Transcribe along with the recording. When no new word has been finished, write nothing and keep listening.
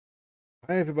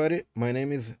Hi everybody, my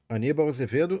name is Aníbal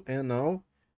Azevedo and now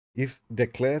is the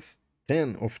class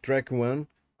 10 of track 1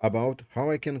 about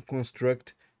how I can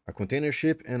construct a container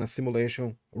ship and a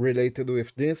simulation related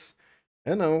with this.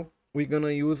 And now we're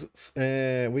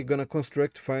gonna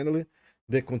construct finally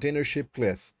the container ship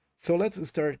class. So let's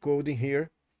start coding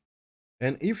here.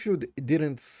 And if you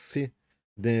didn't see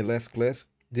the last class,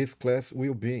 this class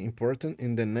will be important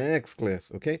in the next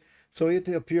class, okay? So it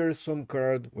appears some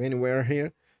card anywhere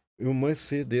here. You must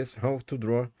see this, how to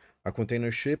draw a container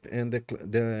ship, and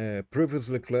the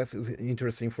previously class is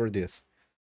interesting for this.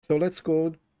 So let's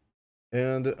code,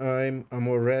 and I'm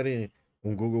already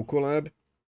on Google Colab,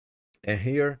 and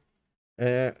here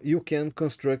you can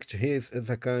construct his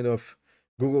as a kind of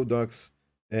Google Docs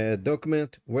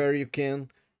document where you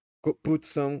can put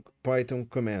some Python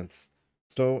commands.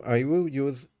 So I will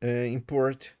use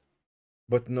import,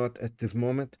 but not at this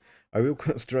moment. I will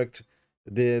construct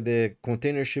the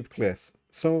container ship class.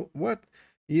 So what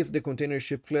is the container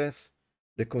ship class?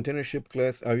 The container ship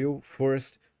class, I will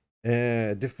first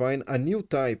define a new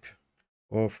type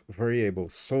of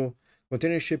variables. So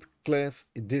container ship class,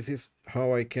 this is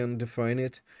how I can define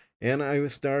it. And I will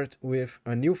start with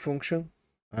a new function,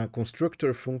 a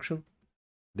constructor function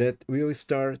that will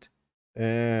start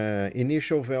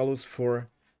initial values for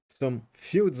some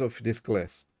fields of this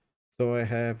class. So I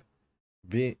have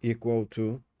b equal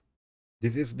to,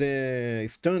 this is the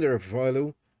standard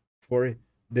value for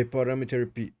the parameter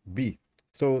b.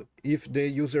 So if the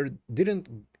user didn't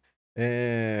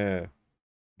uh,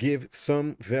 give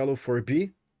some value for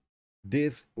b,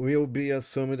 this will be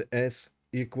assumed as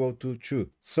equal to 2.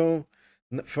 So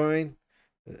fine.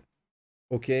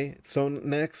 Okay, so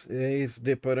next is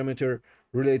the parameter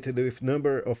related with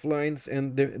number of lines,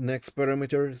 and the next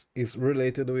parameter is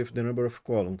related with the number of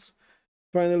columns.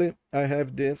 Finally, I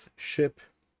have this ship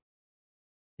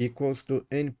equals to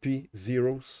np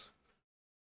zeros.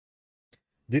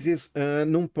 This is a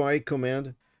numpy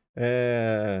command.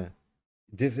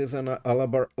 This is a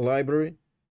library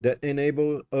that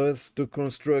enable us to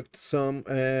construct some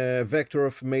vector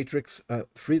of matrix,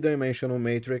 three-dimensional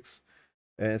matrix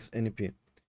as np.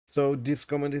 So this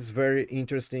command is very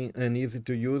interesting and easy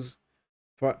to use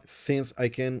since I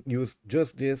can use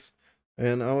just this,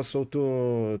 and also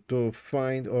to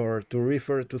find or to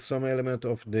refer to some element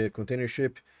of the container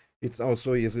ship. It's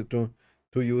also easy to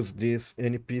use this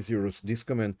np zeros, this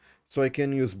command. So I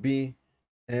can use b,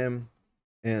 m,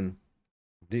 n,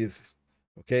 this,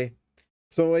 okay?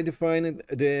 So I defined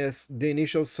the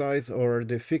initial size or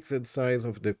the fixed size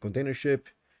of the container ship,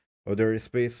 or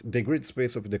the grid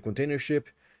space of the container ship,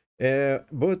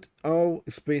 but all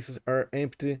spaces are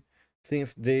empty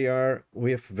since they are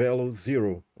with value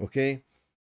 0, okay?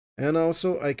 And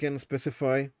also I can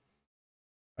specify,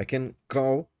 I can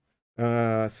call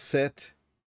set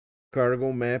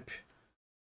cargo map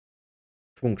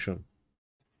function.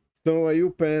 So I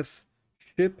will pass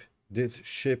ship. This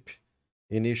ship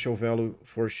initial value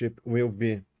for ship will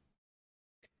be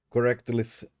correctly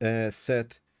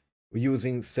set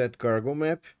using set cargo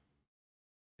map.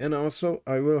 And also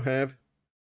I will have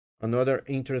another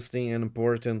interesting and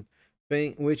important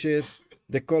thing, which is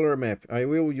the color map. I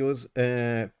will use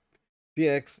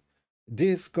px.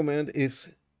 This command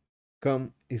is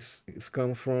come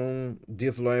from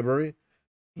this library,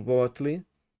 plotly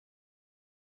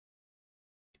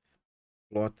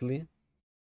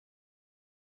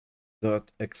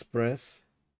dot express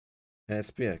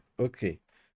as px. Okay,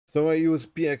 so I use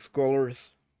px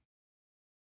colors,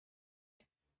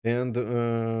 and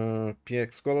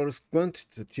px colors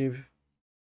quantitative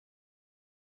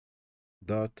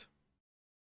dot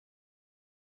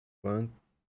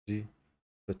quantitative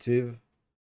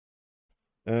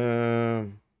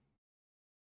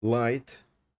light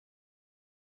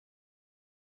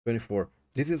 24.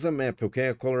 This is a map, okay,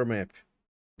 a color map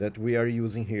that we are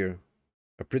using here,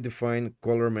 a predefined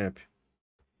color map.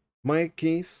 My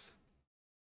keys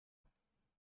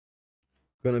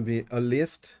gonna be a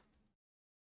list.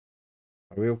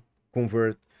 I will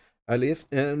convert a list,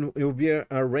 and it will be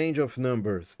a range of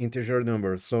numbers, integer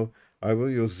numbers. So I will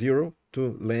use 0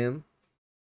 to len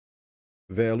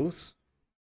values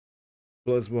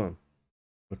plus 1.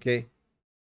 Okay,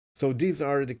 so these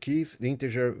are the keys, the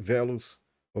integer values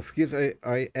of keys.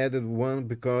 I added 1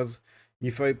 because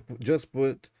if I just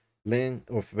put len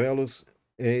of values,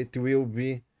 it will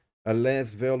be a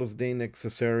less values than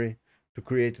necessary to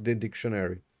create the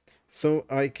dictionary. So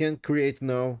I can create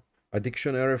now a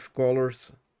dictionary of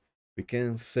colors. We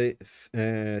can see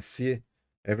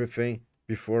everything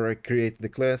before I create the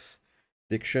class.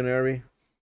 Dictionary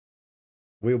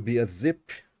will be a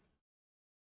zip.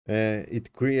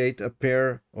 It create a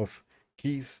pair of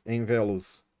keys and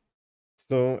values.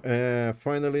 So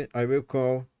finally, I will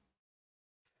call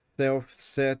self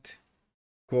set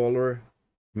color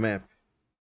map,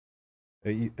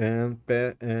 and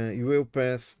you will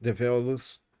pass the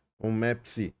values on map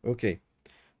C. Okay.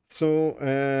 So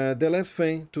the last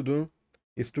thing to do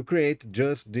is to create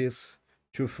just these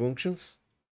two functions.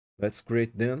 Let's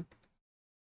create them.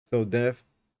 So def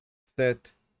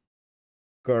set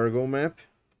cargo map,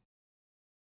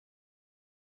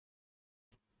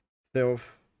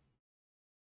 self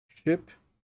ship.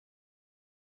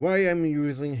 Why I'm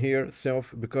using here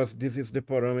self? Because this is the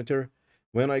parameter.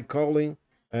 When I calling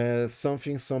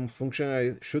some function,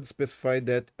 I should specify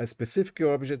that a specific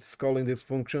object is calling this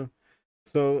function.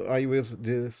 So I use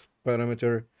this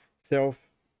parameter self.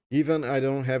 Even I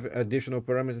don't have additional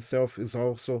parameter, self is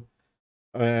also,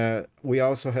 we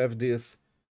also have this,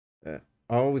 uh,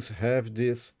 always have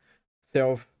this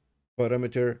self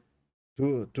parameter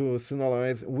to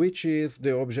signalize which is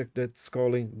the object that's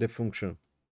calling the function.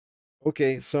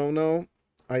 Okay, so now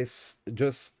I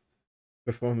just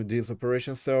perform this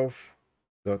operation self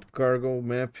dot cargo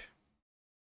map.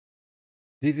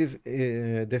 This is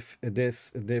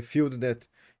the field that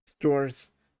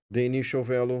stores the initial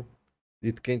value.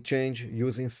 It can change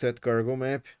using set cargo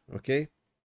map. Okay,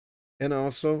 and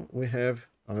also we have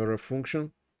another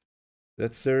function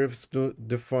that serves to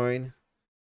define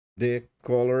the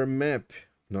color map,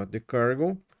 not the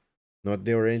cargo, not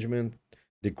the arrangement,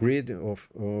 the grid of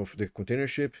the container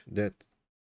ship that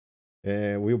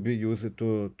will be used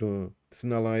to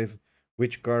signalize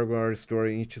which cargo are stored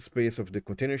in each space of the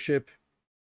container ship.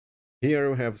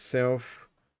 Here we have self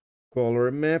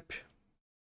color map,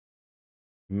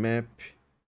 map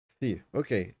C.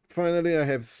 Okay, finally I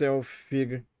have self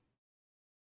figure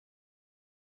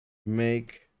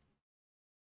make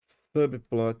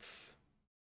subplots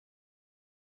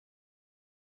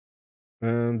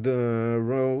and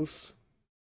rows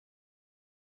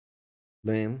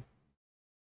lane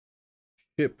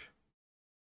ship.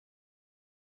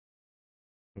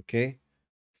 Okay,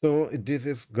 so this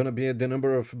is gonna be the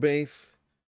number of base,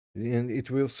 and it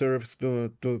will serve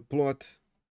to plot,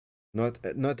 not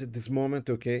at this moment,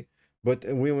 okay, but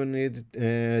we will need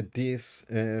this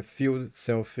field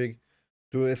selfig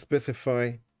to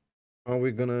specify how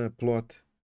we're gonna plot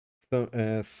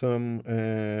some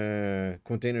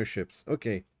container ships.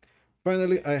 Okay,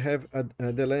 finally I have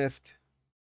the last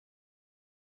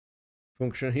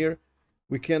function here.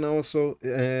 We can also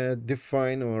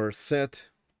define or set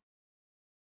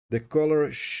the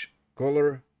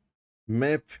color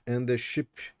map and the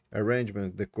ship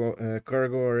arrangement, the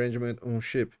cargo arrangement on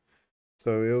ship.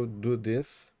 So we'll do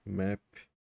this map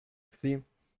C.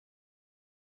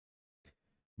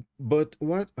 But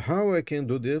how I can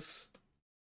do this?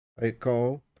 I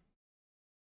call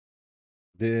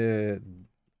the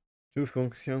two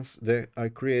functions that I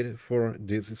created for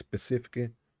this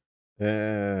specific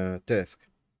task.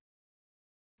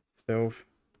 Self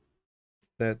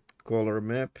set color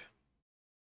map,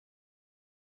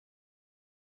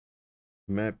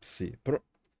 map C.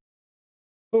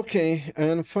 Okay,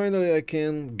 and finally I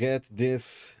can get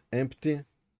this empty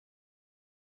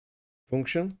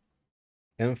function.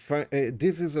 And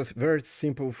this is a very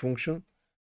simple function,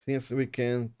 since we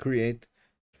can create.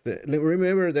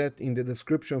 Remember that in the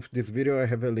description of this video I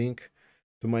have a link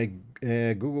to my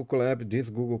Google Colab, this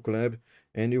Google Colab,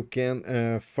 and you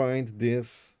can find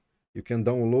this, you can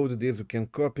download this, you can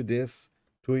copy this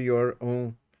to your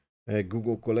own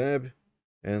Google Colab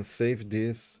and save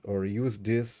this or use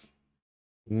this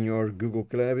in your Google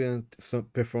Colab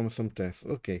and perform some tests.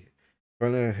 Okay,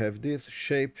 finally I have this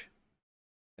shape,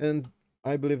 and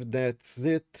I believe that's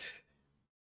it.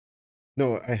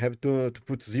 No, I have to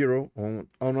put 0 on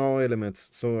all elements,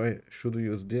 so I should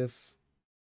use this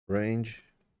range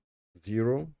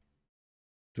 0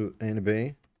 to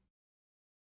nb.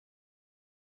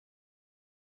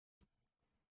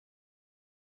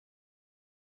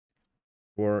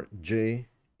 For j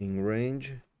in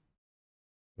range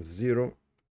 0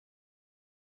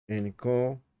 any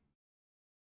call,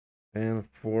 and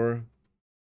for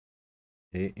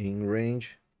a in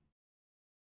range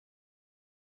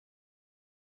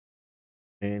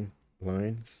n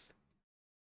lines,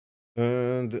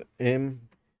 and m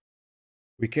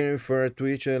we can refer to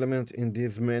each element in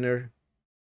this manner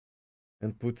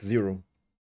and put 0.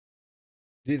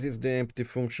 This is the empty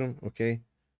function. Okay,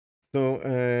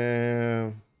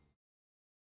 so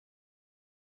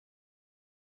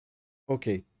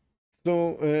okay,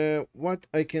 so what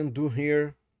I can do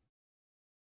here,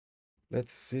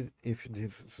 let's see if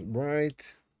this is right.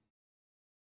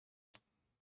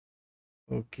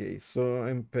 Okay, so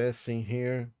I'm passing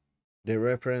here the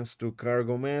reference to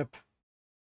cargo map.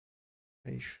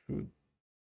 I should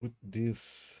put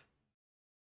this,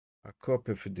 a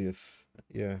copy of this.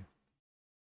 Yeah,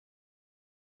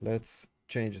 let's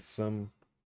change some.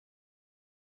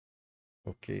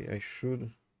 Okay, I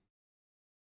should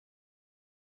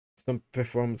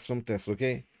perform some tests.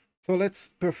 Okay, so let's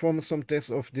perform some tests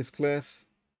of this class.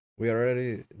 We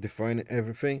already defined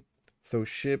everything. So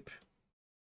ship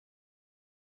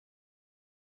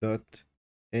dot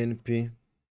np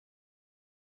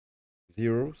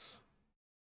zeros,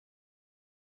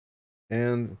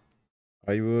 and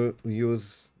I will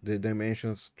use the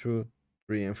dimensions 2,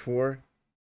 3, and 4.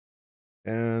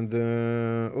 And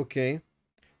okay,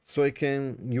 so I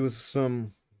can use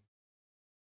some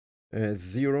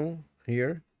 0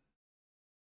 here.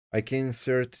 I can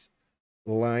insert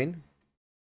line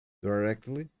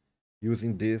directly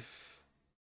using this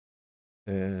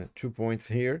 2 points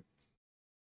here.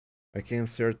 I can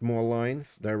insert more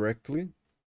lines directly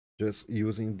just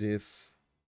using this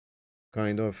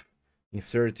kind of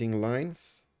inserting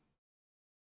lines.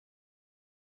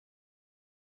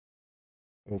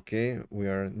 Okay, we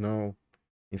are now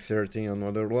inserting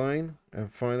another line,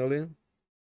 and finally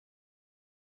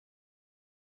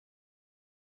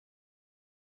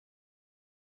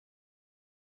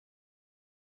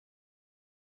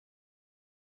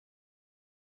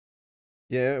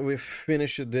yeah, we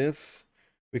finished this.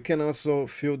 We can also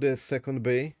fill the second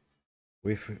bay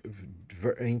with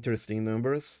very interesting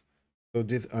numbers. So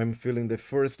this, I'm filling the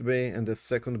first bay, and the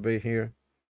second bay here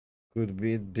could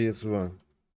be this one.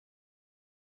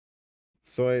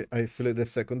 So I fill the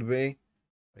second bay.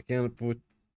 I can put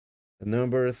the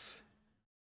numbers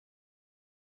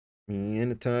in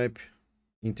any type,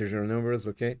 integer numbers,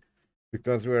 okay?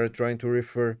 Because we are trying to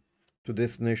refer to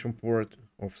destination port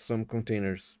of some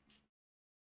containers.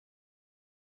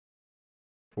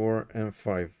 4 and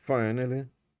 5. Finally,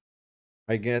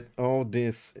 I get all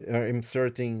this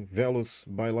inserting values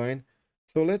by line.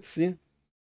 So let's see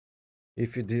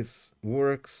if this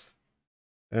works.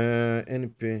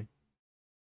 NP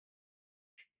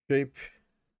shape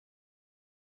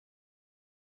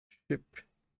ship.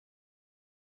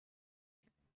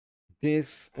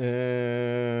 This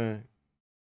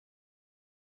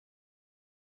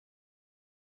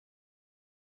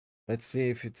let's see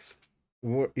if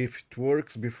if it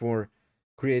works before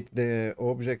create the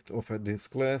object of this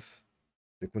class,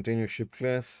 the container ship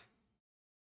class.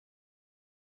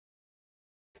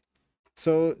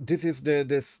 So this is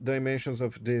this dimensions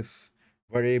of this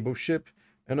variable ship,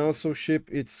 and also ship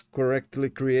it's correctly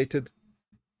created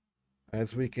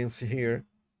as we can see here.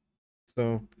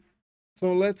 So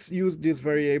let's use this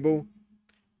variable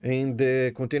in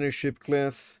the container ship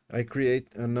class. I create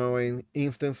a now an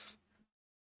instance.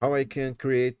 How I can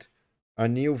create a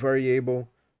new variable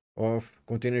of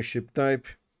container ship type.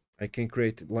 I can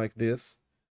create it like this.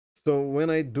 So when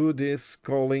I do this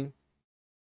calling,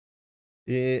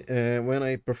 when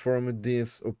I perform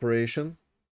this operation,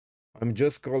 I'm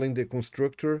just calling the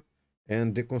constructor,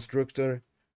 and the constructor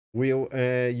will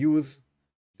use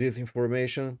this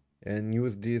information and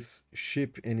use this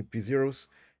ship np zeros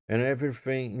and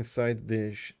everything inside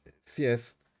the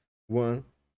cs1.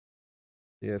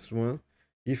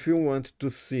 If you want to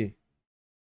see,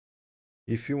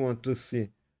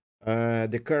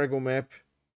 the cargo map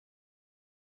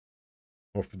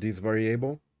of this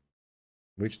variable,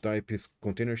 which type is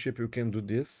container ship, you can do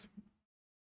this.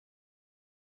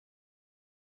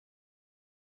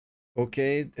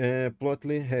 Okay,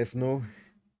 Plotly has no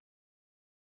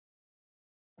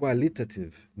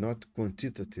qualitative, not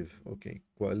quantitative. Okay,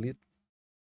 qualitative.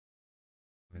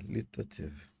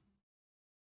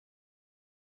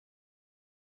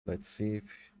 Let's see if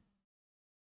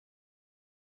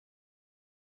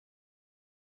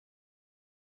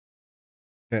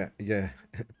yeah,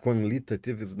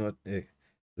 qualitative is not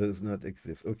does not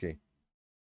exist. Okay,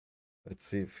 let's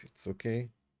see if it's okay.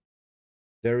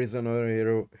 There is another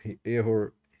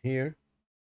error here,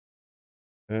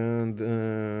 and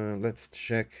let's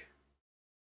check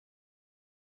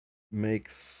make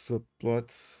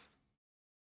subplots.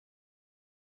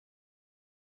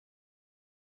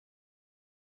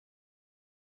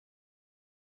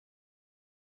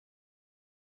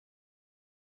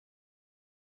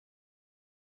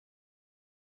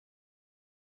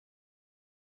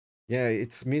 Yeah,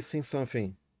 it's missing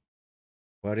something.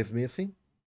 What is missing?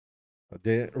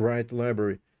 The right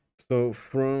library. So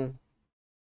from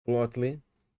Plotly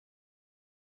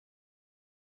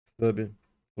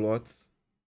subplots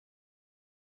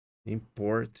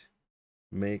import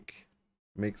make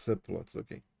subplots.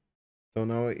 Okay. So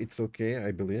now it's okay,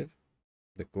 I believe.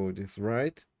 The code is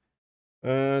right.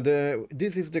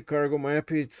 This is the cargo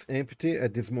map. It's empty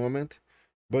at this moment,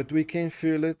 but we can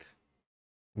fill it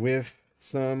with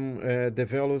some the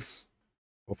values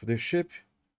of the ship.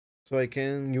 So I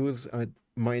can use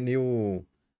my new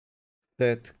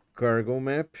set cargo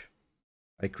map.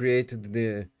 I created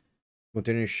the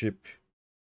container ship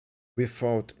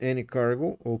without any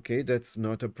cargo. Okay, that's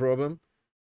not a problem.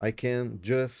 I can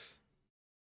just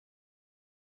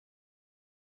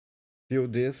fill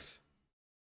this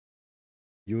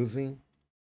using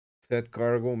set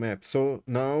cargo map. So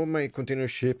now my container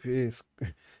ship is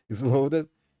is loaded,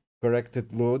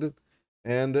 corrected loaded,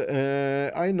 and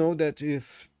I know that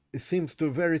it seems to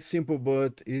very simple,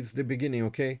 but it's the beginning,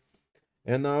 okay?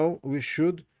 And now we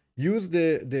should use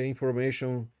the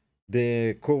information,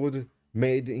 the code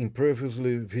made in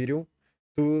previously video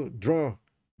to draw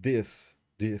this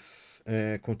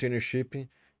container shipping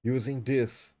using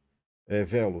this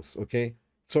values, okay?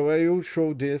 So I will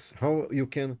show this how you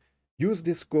can use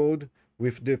this code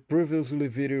with the previously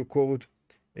video code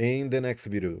in the next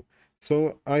video.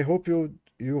 So I hope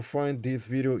you find this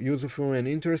video useful and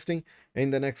interesting.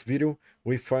 In the next video,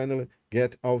 we finally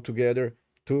get all together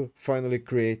to finally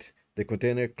create the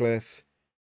container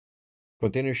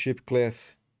ship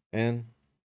class. And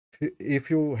if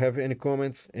you have any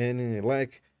comments, any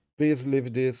like, please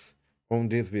leave this on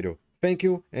this video. Thank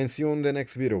you and see you on the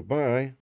next video. Bye.